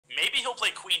he'll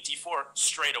play queen d4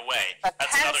 straight away. But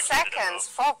That's 10 another seconds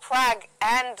for Pragg,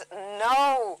 and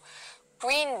no.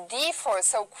 Queen d4,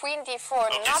 so queen d4,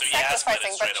 okay, not so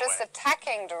sacrificing, but just away.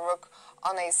 attacking the rook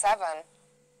on a7.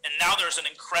 And now there's an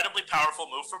incredibly powerful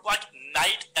move for black,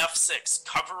 knight f6,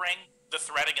 covering the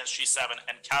threat against g7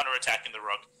 and counterattacking the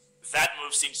rook. That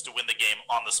move seems to win the game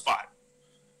on the spot.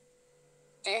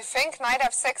 Do you think knight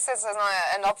f6 is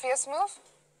an obvious move?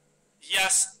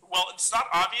 Yes, well, it's not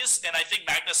obvious, and I think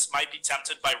Magnus might be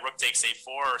tempted by rook takes a4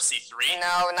 or c3.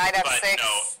 No, knight f6. But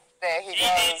no, there he goes.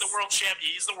 He's the world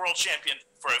champion. He's the world champion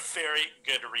for a very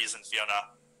good reason,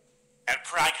 Fiona. And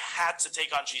Pragg had to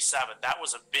take on g7. That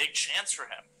was a big chance for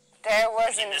him. There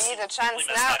was indeed a chance.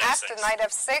 Now, after knight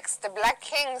f6, the black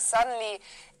king suddenly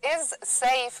is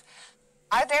safe.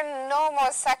 Are there no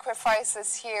more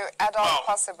sacrifices here at all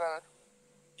possible?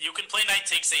 You can play knight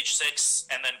takes h6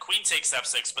 and then queen takes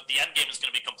f6, but the endgame is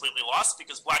going to be completely lost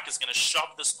because black is going to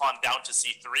shove this pawn down to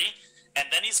c3, and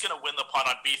then he's going to win the pawn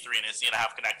on b3, and he's going to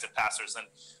have connected passers. And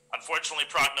unfortunately,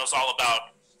 Pragg knows all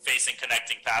about facing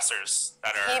connecting passers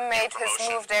that are He made his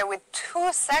move there with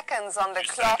 2 seconds on the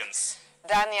clock,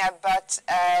 Dania, but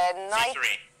knight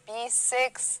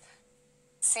b6,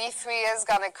 c3 is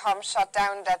going to come, shut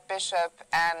down that bishop,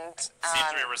 and...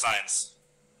 c3 resigns.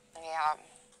 Yeah.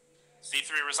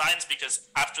 c3 resigns because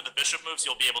after the bishop moves,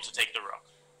 you'll be able to take the rook.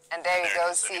 And there you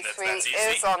go,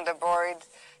 c3 is on the board.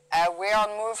 We're on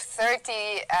move 30,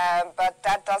 but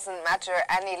that doesn't matter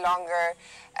any longer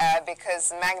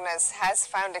because Magnus has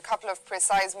found a couple of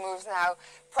precise moves now.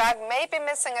 Pragg may be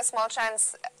missing a small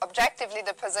chance. Objectively,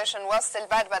 the position was still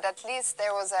bad, but at least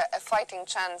there was a fighting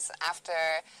chance after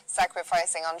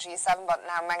sacrificing on g7, but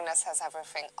now Magnus has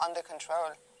everything under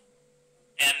control.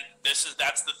 And that's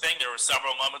the thing. There were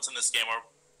several moments in this game where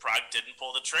Pragg didn't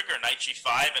pull the trigger. Knight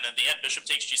g5, and in the end, bishop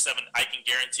takes g7, I can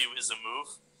guarantee you is a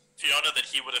move, Fiona, that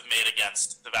he would have made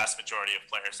against the vast majority of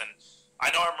players. And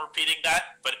I know I'm repeating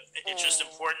that, but it's just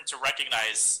important to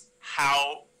recognize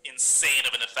how insane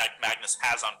of an effect Magnus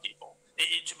has on people.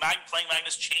 Playing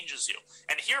Magnus changes you.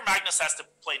 And here Magnus has to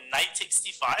play knight takes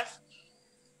d5,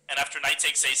 and after knight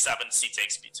takes a7, c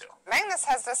takes b2. Magnus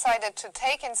has decided to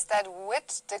take instead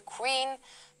with the queen,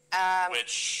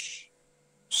 which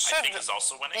I think is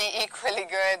also winning. Be equally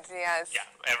good, yes. Yeah,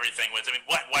 everything with. I mean,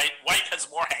 white has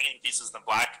more hanging pieces than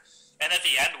black, and at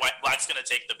the end, black's going to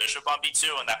take the bishop on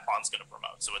b2, and that pawn's going to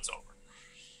promote, so it's over.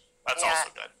 That's also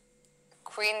good.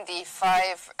 Queen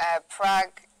d5,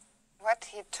 Pragg. What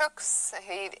he took?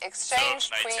 He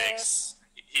exchanged queens.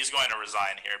 He's going to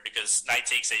resign here because knight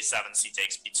takes a7, c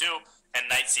takes b2, and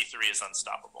knight c3 is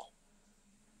unstoppable.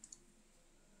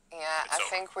 Yeah, I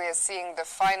think we are seeing the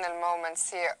final moments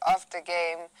here of the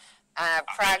game.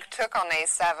 Pragg took on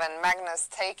a7, Magnus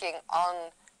taking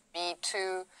on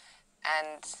b2,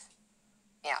 and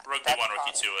yeah. Rook b1,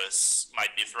 rook e2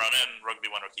 might be thrown in, rook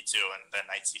b1, rook e2, and then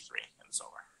knight c3, and it's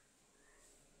over.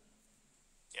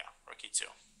 Yeah, rook e2.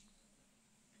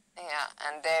 Yeah,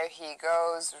 and there he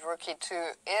goes. Rook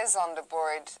e2 is on the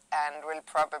board, and we'll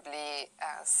probably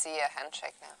see a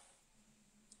handshake now.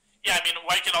 Yeah, I mean,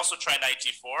 white can also try knight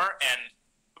g4, and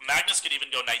Magnus could even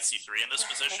go knight c3 in this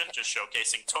position, just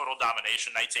showcasing total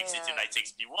domination. Knight takes e2, knight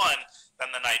takes b1, then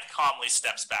the knight calmly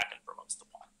steps back and promotes the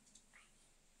pawn.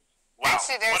 Wow,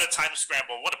 actually, what a time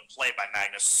scramble. What a play by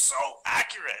Magnus. So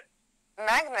accurate.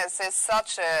 Magnus is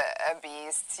such a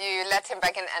beast. You let him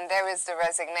back in, and there is the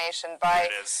resignation by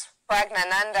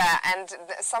Praggnanandhaa, and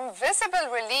some visible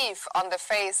relief on the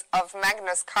face of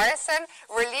Magnus Carlsen.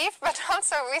 Relief, but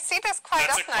also we see this quite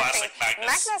often. I think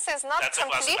Magnus is not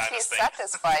completely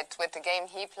satisfied with the game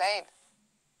he played.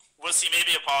 Was he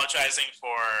maybe apologizing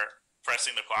for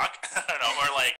pressing the clock? I don't know, or like